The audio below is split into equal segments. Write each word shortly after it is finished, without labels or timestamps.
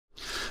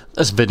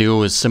This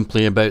video is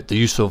simply about the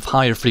use of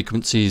higher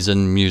frequencies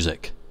in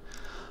music.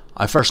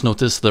 I first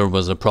noticed there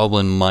was a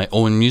problem in my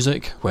own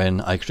music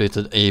when I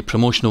created a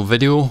promotional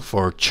video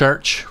for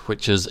Church,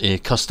 which is a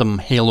custom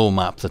halo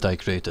map that I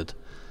created.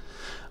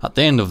 At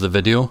the end of the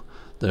video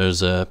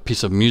there's a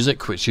piece of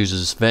music which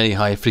uses very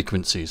high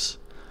frequencies,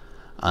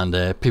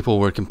 and people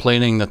were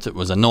complaining that it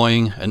was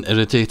annoying and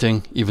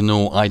irritating, even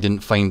though I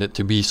didn't find it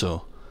to be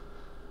so.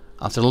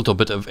 After a little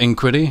bit of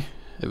inquiry,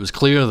 it was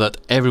clear that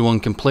everyone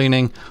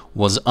complaining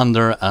was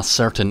under a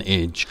certain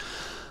age.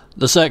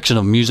 The section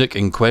of music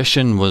in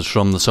question was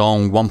from the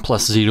song 1 +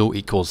 0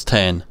 =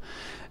 10,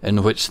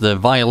 in which the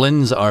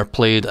violins are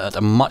played at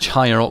a much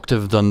higher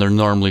octave than they're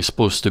normally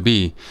supposed to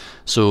be,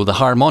 so the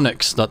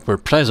harmonics that were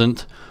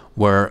present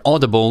were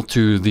audible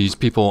to these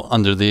people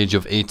under the age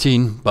of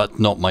 18, but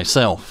not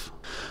myself.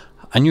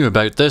 I knew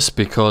about this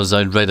because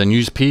I'd read a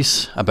news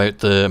piece about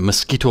the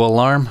mosquito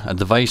alarm, a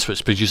device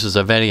which produces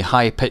a very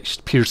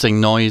high-pitched piercing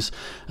noise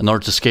in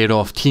order to scare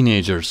off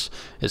teenagers.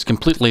 It's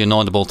completely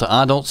inaudible to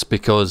adults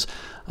because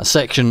a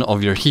section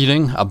of your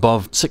hearing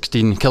above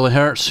 16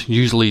 kHz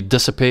usually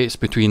dissipates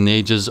between the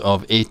ages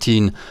of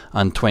 18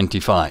 and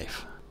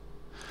 25.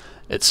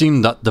 It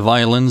seemed that the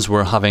violins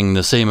were having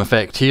the same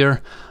effect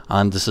here,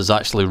 and this is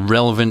actually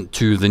relevant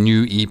to the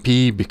new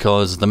EP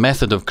because the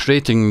method of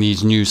creating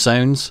these new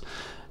sounds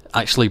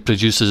actually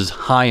produces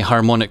high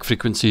harmonic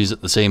frequencies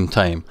at the same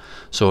time.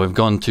 So I've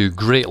gone to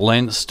great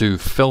lengths to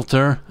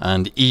filter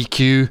and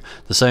EQ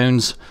the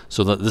sounds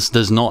so that this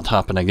does not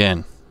happen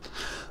again.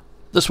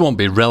 This won't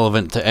be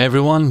relevant to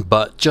everyone,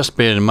 but just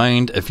bear in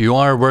mind, if you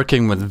are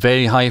working with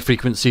very high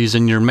frequencies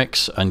in your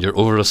mix and you're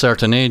over a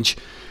certain age,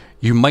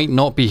 you might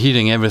not be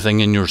hearing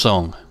everything in your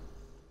song.